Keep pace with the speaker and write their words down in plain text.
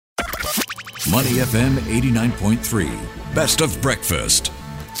Money FM 89.3. Best of breakfast.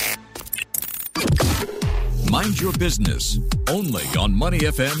 Mind your business. Only on Money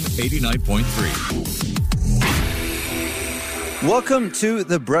FM 89.3. Welcome to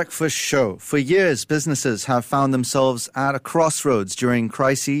The Breakfast Show. For years, businesses have found themselves at a crossroads during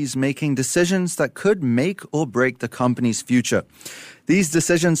crises, making decisions that could make or break the company's future. These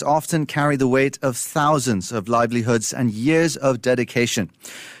decisions often carry the weight of thousands of livelihoods and years of dedication.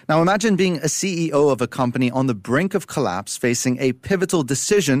 Now imagine being a CEO of a company on the brink of collapse, facing a pivotal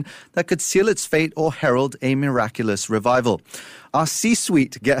decision that could seal its fate or herald a miraculous revival. Our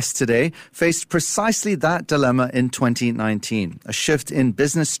C-suite guest today faced precisely that dilemma in 2019. A shift in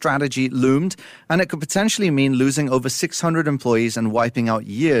business strategy loomed, and it could potentially mean losing over 600 employees and wiping out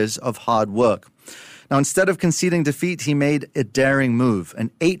years of hard work. Now, instead of conceding defeat, he made a daring move.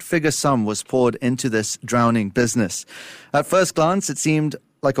 An 8-figure sum was poured into this drowning business. At first glance, it seemed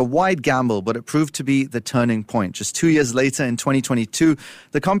like a wide gamble, but it proved to be the turning point. Just 2 years later, in 2022,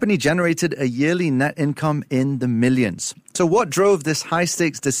 the company generated a yearly net income in the millions. So what drove this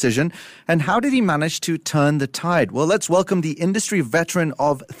high-stakes decision, and how did he manage to turn the tide? Well, let's welcome the industry veteran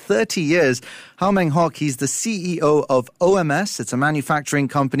of 30 years, How Meng Hock. He's the CEO of OMS. It's a manufacturing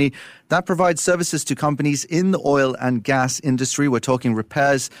company that provides services to companies in the oil and gas industry. We're talking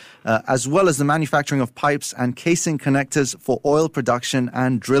repairs, as well as the manufacturing of pipes and casing connectors for oil production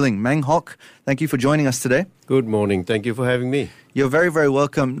and drilling. Meng Hock, thank you for joining us today. Good morning. Thank you for having me. You're very, very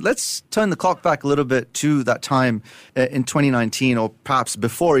welcome. Let's turn the clock back a little bit to that time in 2019, or perhaps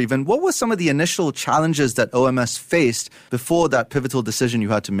before even. What were some of the initial challenges that OMS faced before that pivotal decision you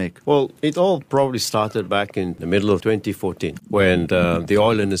had to make? Well, it all probably started back in the middle of 2014 when the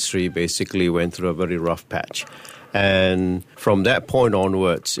oil industry basically went through a very rough patch. And from that point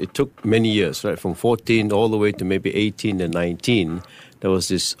onwards, it took many years, right? From 14 all the way to maybe 18 and 19, there was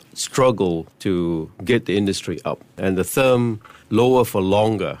this struggle to get the industry up. And the term lower for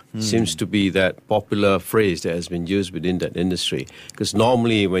longer seems to be that popular phrase that has been used within that industry. Because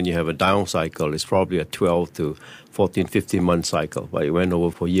normally when you have a down cycle, it's probably a 12 to 14, 15-month cycle, but it went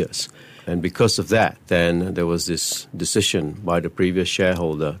over for years. And because of that, then there was this decision by the previous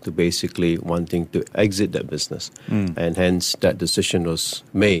shareholder to basically wanting to exit that business. And hence that decision was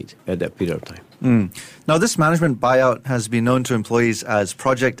made at that period of time. Now, this management buyout has been known to employees as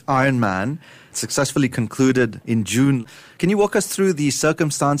Project Ironman. It successfully concluded in June. Can you walk us through the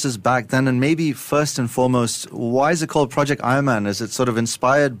circumstances back then, and maybe first and foremost, why is it called Project Ironman? Is it sort of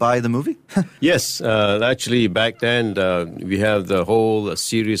inspired by the movie? Yes, actually back then we have the whole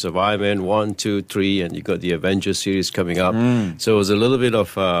series of Ironman 1, 2, 3, and you got the Avengers series coming up. So it was a little bit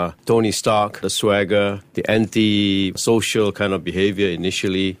of Tony Stark, the swagger, the anti-social kind of behavior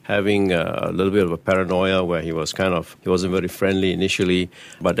initially, having a little bit of a paranoia where he wasn't very friendly initially,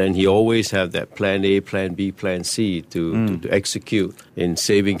 but then he always had that plan A, plan B, plan C to execute in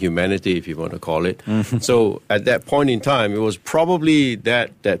saving humanity, if you want to call it. So at that point in time, it was probably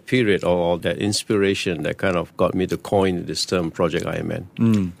that period or that inspiration that kind of got me to coin this term Project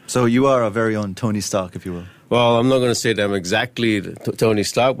Ironman. So you are our very own Tony Stark, if you will. Well, I'm not going to say that I'm exactly Tony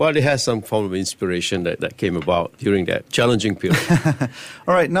Stark, but it has some form of inspiration that came about during that challenging period.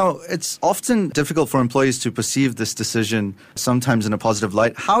 All right. Now, it's often difficult for employees to perceive this decision, sometimes in a positive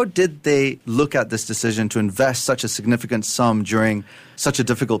light. How did they look at this decision to invest such a significant sum during such a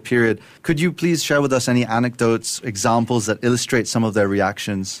difficult period? Could you please share with us any anecdotes, examples that illustrate some of their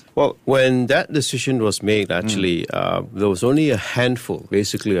reactions? Well, when that decision was made, actually, there was only a handful,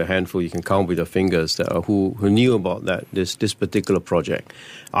 basically a handful, you can count with your fingers, who knew about this particular project.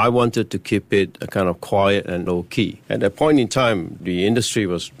 I wanted to keep it kind of quiet and low-key. At that point in time, the industry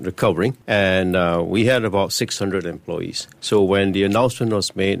was recovering, and we had about 600 employees. So when the announcement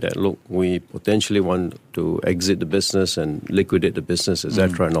was made that, look, we potentially want to exit the business and liquidate the business,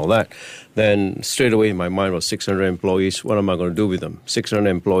 etc., and all that, then straight away in my mind was 600 employees. What am I going to do with them? 600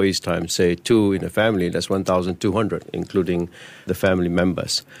 employees times, say, 2 in a family, that's 1,200, including the family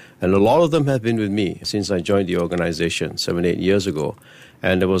members. And a lot of them have been with me since I joined the organization 7-8 years ago.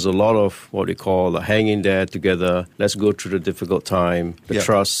 And there was a lot of what we call hanging there together. Let's go through the difficult time, the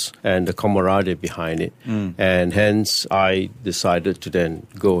trust and the camaraderie behind it. And hence, I decided to then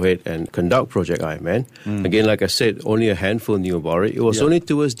go ahead and conduct Project Ironman. Again, like I said, only a handful knew about it. It was only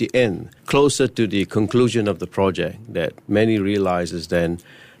towards the end, closer to the conclusion of the project, that many realizes then,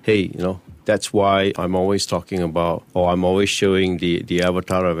 hey, That's why I'm always talking about, or I'm always showing the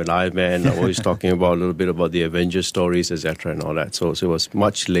avatar of an Ironman. I'm always talking about a little bit about the Avengers stories, etc., and all that. So it was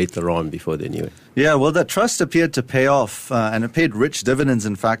much later on before they knew it. Yeah, well, that trust appeared to pay off, and it paid rich dividends,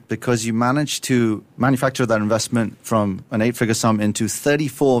 in fact, because you managed to manufacture that investment from an 8-figure sum into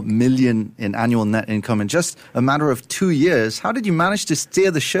 34 million in annual net income in just a matter of 2 years. How did you manage to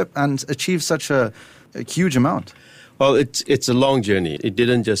steer the ship and achieve such a huge amount? Well, it's a long journey. It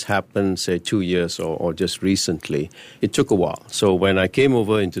didn't just happen, say, 2 years or just recently. It took a while. So when I came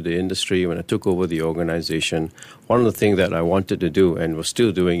over into the industry, when I took over the organization, one of the things that I wanted to do, and was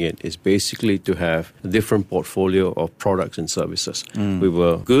still doing it, is basically to have a different portfolio of products and services. We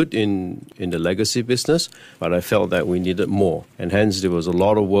were good in the legacy business, but I felt that we needed more. And hence, there was a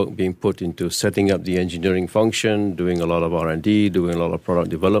lot of work being put into setting up the engineering function, doing a lot of R&D, doing a lot of product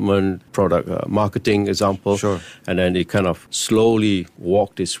development, product marketing, example. Sure. And then it kind of slowly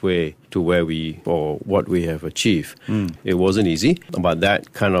walked its way to what we have achieved. It wasn't easy, but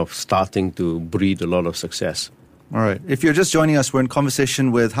that kind of starting to breed a lot of success. All right. If you're just joining us, we're in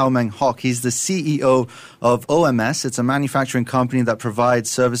conversation with Hao Meng Hock. He's the CEO of OMS. It's a manufacturing company that provides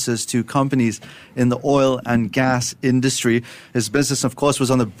services to companies in the oil and gas industry. His business, of course,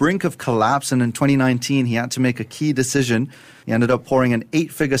 was on the brink of collapse, and in 2019, he had to make a key decision. He ended up pouring an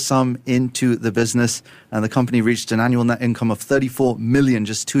 8-figure sum into the business, and the company reached an annual net income of 34 million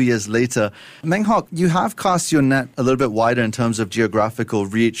just 2 years later. Meng Hock, you have cast your net a little bit wider in terms of geographical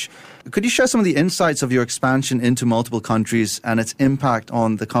reach. Could you share some of the insights of your expansion into multiple countries and its impact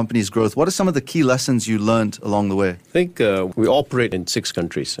on the company's growth? What are some of the key lessons you learned along the way? I think we operate in 6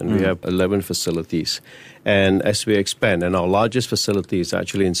 countries, and we have 11 facilities. And as we expand, and our largest facility is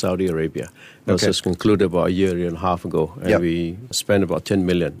actually in Saudi Arabia. That was just concluded about a year and a half ago, and we spent about 10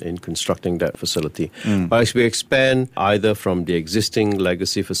 million in constructing that facility. But as we expand either from the existing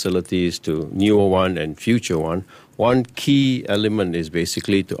legacy facilities to newer one and future one key element is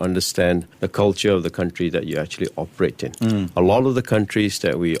basically to understand the culture of the country that you actually operate in. A lot of the countries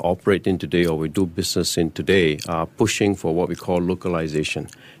that we operate in today or we do business in today are pushing for what we call localization.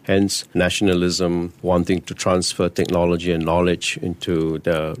 Hence, nationalism, wanting to transfer technology and knowledge into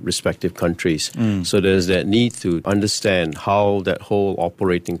the respective countries. So there's that need to understand how that whole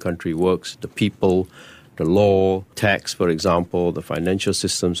operating country works, the people, the law, tax, for example, the financial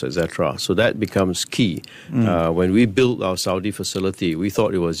systems, etc. So that becomes key. When we built our Saudi facility, we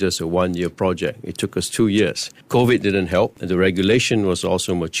thought it was just a 1-year project. It took us 2 years. COVID didn't help. The regulation was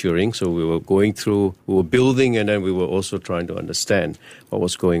also maturing. So we were building, and then we were also trying to understand what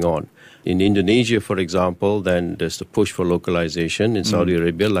was going on. In Indonesia, for example, then there's the push for localization. In Saudi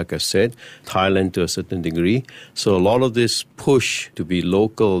Arabia, like I said, Thailand to a certain degree. So a lot of this push to be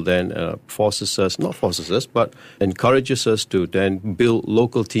local then but encourages us to then build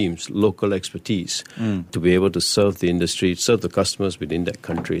local teams, local expertise to be able to serve the industry, serve the customers within that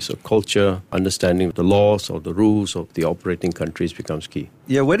country. So culture, understanding the laws or the rules of the operating countries becomes key.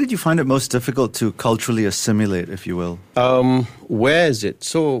 Yeah, where did you find it most difficult to culturally assimilate, if you will? Where is it?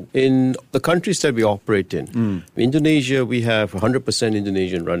 So in the countries that we operate in, Indonesia, we have 100%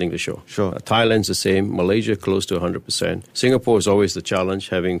 Indonesian running the show. Sure. Thailand's the same. Malaysia, close to 100%. Singapore is always the challenge,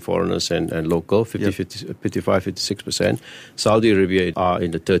 having foreigners and local, 55, 56%. Saudi Arabia are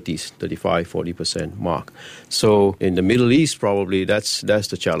in the 30s, 35, 40% mark. So in the Middle East, probably that's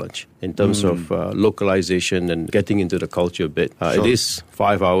the challenge in terms of localization and getting into the culture a bit. It is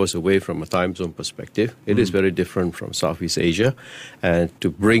 5 hours away from a time zone perspective. It is very different from Southeast Asia. And to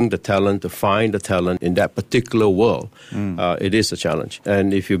bring the talent, to find the talent in that particular world, it is a challenge.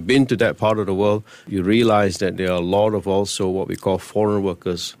 And if you've been to that part of the world, you realize that there are a lot of also what we call foreign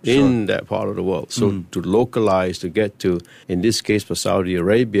workers in that part of the world. So to localize, to get to, in this case for Saudi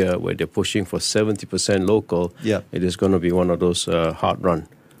Arabia, where they're pushing for 70% local, it is going to be one of those hard run.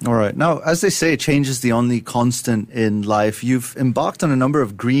 All right. Now, as they say, change is the only constant in life. You've embarked on a number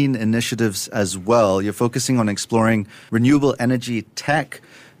of green initiatives as well. You're focusing on exploring renewable energy tech.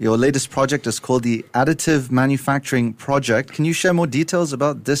 Your latest project is called the Additive Manufacturing Project. Can you share more details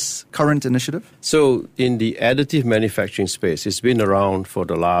about this current initiative? So in the additive manufacturing space, it's been around for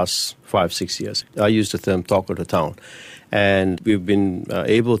the last 5-6 years. I use the term talk of the town. And we've been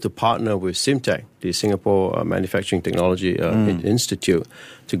able to partner with SIMTech, the Singapore Manufacturing Technology Institute,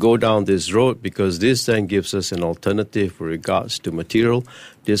 to go down this road, because this then gives us an alternative with regards to material.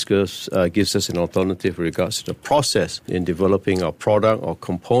 This gives us an alternative with regards to the process in developing our product or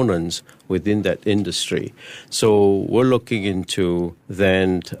components within that industry. So we're looking into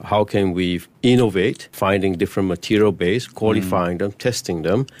then how can we innovate, finding different material base, qualifying them, testing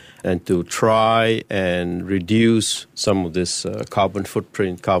them, and to try and reduce some of this carbon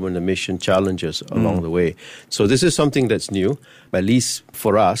footprint, carbon emission challenges along the way. So this is something that's new, at least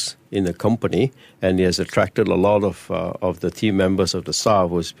for us in the company, and it has attracted a lot of the team members of the staff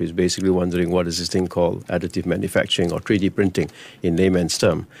who's basically wondering what is this thing called additive manufacturing or 3D printing in layman's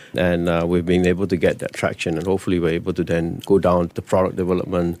term. And we've been able to get that traction, and hopefully we're able to then go down the product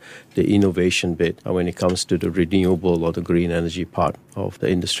development, the innovation bit when it comes to the renewable or the green energy part of the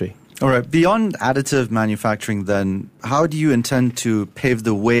industry. All right. Beyond additive manufacturing, then, how do you intend to pave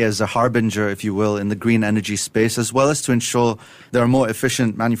the way as a harbinger, if you will, in the green energy space, as well as to ensure there are more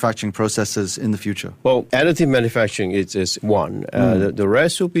efficient manufacturing processes in the future? Well, additive manufacturing is one. The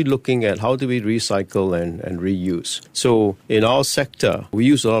rest will be looking at how do we recycle and reuse. So in our sector, we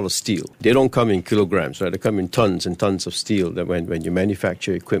use a lot of steel. They don't come in kilograms, right? They come in tons and tons of steel that when you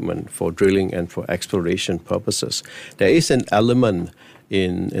manufacture equipment for drilling and for exploration purposes. There is an element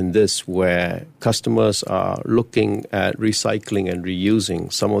in this where customers are looking at recycling and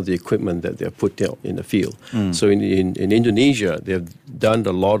reusing some of the equipment that they're put in the field. So in Indonesia, they've done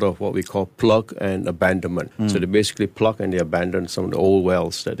a lot of what we call plug and abandonment. So they basically plug and they abandon some of the old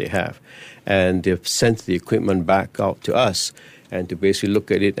wells that they have. And they've sent the equipment back out to us and to basically look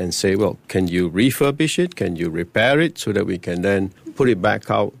at it and say, well, can you refurbish it? Can you repair it so that we can then put it back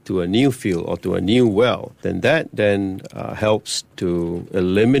out to a new field or to a new well? Then that helps to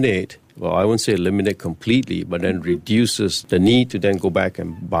eliminate, well, I won't say eliminate completely, but then reduces the need to then go back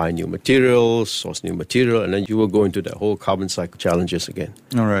and buy new materials, source new material, and then you will go into that whole carbon cycle challenges again.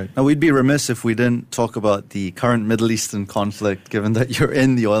 All right. Now, we'd be remiss if we didn't talk about the current Middle Eastern conflict, given that you're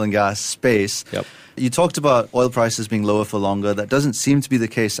in the oil and gas space. Yep. You talked about oil prices being lower for longer. That doesn't seem to be the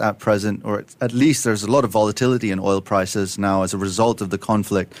case at present, or at least there's a lot of volatility in oil prices now as a result of the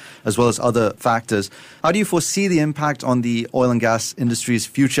conflict, as well as other factors. How do you foresee the impact on the oil and gas industry's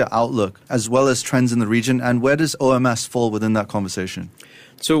future outlook, as well as trends in the region, and where does OMS fall within that conversation?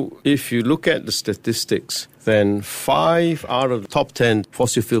 So if you look at the statistics, then 5 out of the top 10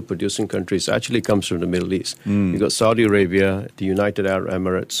 fossil fuel producing countries actually comes from the Middle East. You've got Saudi Arabia, the United Arab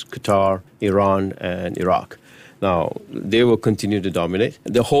Emirates, Qatar, Iran, and Iraq. Now, they will continue to dominate.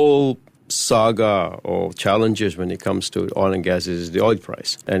 The whole saga or challenges when it comes to oil and gas is the oil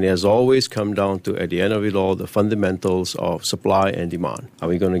price. And it has always come down to, at the end of it all, the fundamentals of supply and demand. Are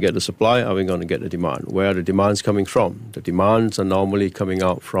we going to get the supply? Are we going to get the demand? Where are the demands coming from? The demands are normally coming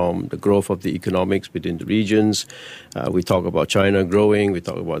out from the growth of the economics within the regions. We talk about China growing. We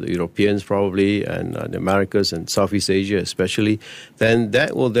talk about the Europeans probably, and the Americas and Southeast Asia especially. Then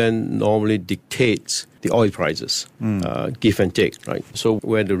that will then normally dictate the oil prices, give and take, right? So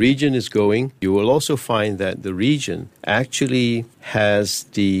where the region is going, you will also find that the region actually has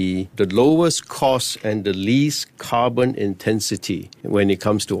the lowest cost and the least carbon intensity when it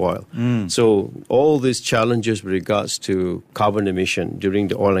comes to oil. So all these challenges with regards to carbon emission during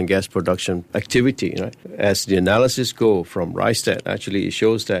the oil and gas production activity, right? As the analysis go from Rystad, actually it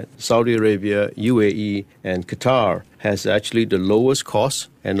shows that Saudi Arabia, UAE, and Qatar has actually the lowest cost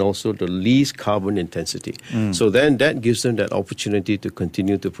and also the least carbon intensity. So then that gives them that opportunity to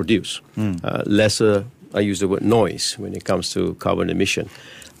continue to produce. Lesser, I use the word noise when it comes to carbon emission.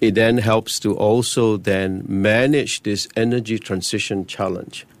 It then helps to also then manage this energy transition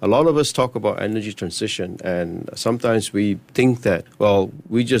challenge. A lot of us talk about energy transition, and sometimes we think that, well,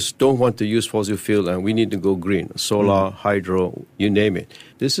 we just don't want to use fossil fuel and we need to go green, solar, hydro, you name it.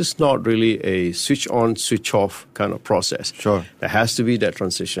 This is not really a switch on, switch off kind of process. Sure. There has to be that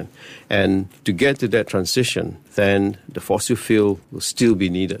transition. And to get to that transition, then the fossil fuel will still be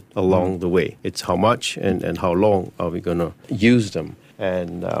needed along the way. It's how much and how long are we going to use them.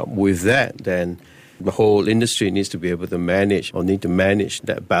 And with that, then the whole industry needs to be able to manage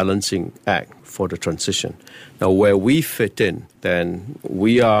that balancing act for the transition. Now, where we fit in, then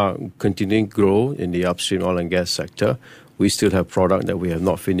we are continuing to grow in the upstream oil and gas sector. We still have product that we have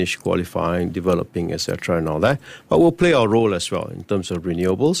not finished qualifying, developing, etc., and all that. But we'll play our role as well in terms of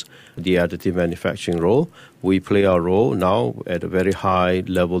renewables, the additive manufacturing role. We play our role now at a very high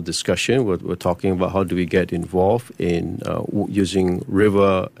level discussion. We're talking about how do we get involved in using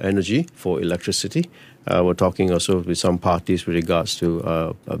river energy for electricity. We're talking also with some parties with regards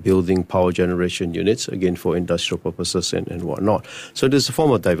to building power generation units, again, for industrial purposes and whatnot. So there's a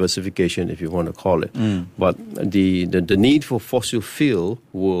form of diversification, if you want to call it. But the need for fossil fuel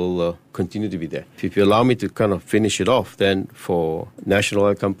will continue to be there. If you allow me to kind of finish it off, then for national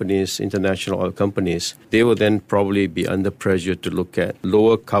oil companies, international oil companies, they will then probably be under pressure to look at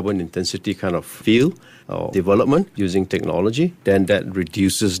lower carbon intensity kind of fuel or development using technology. Then that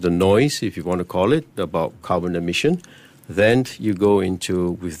reduces the noise, if you want to call it, about carbon emission. Then you go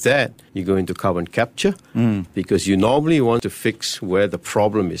into carbon capture because you normally want to fix where the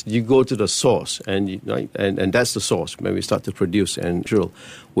problem is. You go to the source, and that's the source when we start to produce and drill.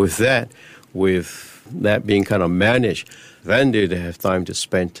 With that being kind of managed, then they have time to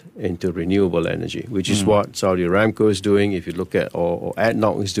spend into renewable energy, which is what Saudi Aramco is doing. If you look at, or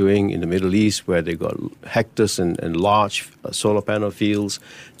ADNOC is doing in the Middle East, where they got hectares and large solar panel fields.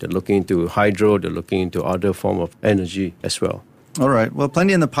 They're looking into hydro. They're looking into other form of energy as well. All right. Well,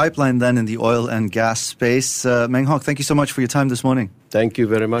 plenty in the pipeline then in the oil and gas space. Meng Hock, thank you so much for your time this morning. Thank you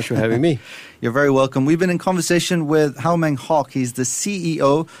very much for having me. You're very welcome. We've been in conversation with Hao Meng Hock. He's the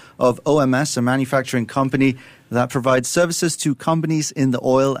CEO of OMS, a manufacturing company that provides services to companies in the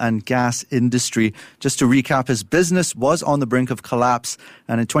oil and gas industry. Just to recap, his business was on the brink of collapse,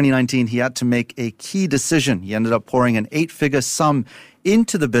 and in 2019, he had to make a key decision. He ended up pouring an 8-figure sum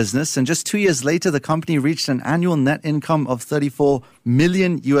into the business, and just 2 years later, the company reached an annual net income of $34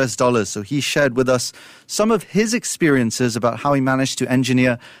 million. So he shared with us some of his experiences about how he managed to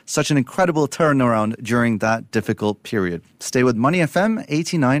engineer such an incredible turnaround during that difficult period. Stay with Money FM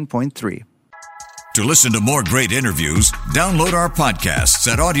 89.3. To listen to more great interviews, download our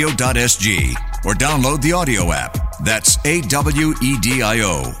podcasts at audio.sg or download the audio app. That's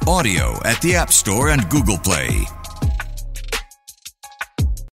AWEDIO, audio at the App Store and Google Play.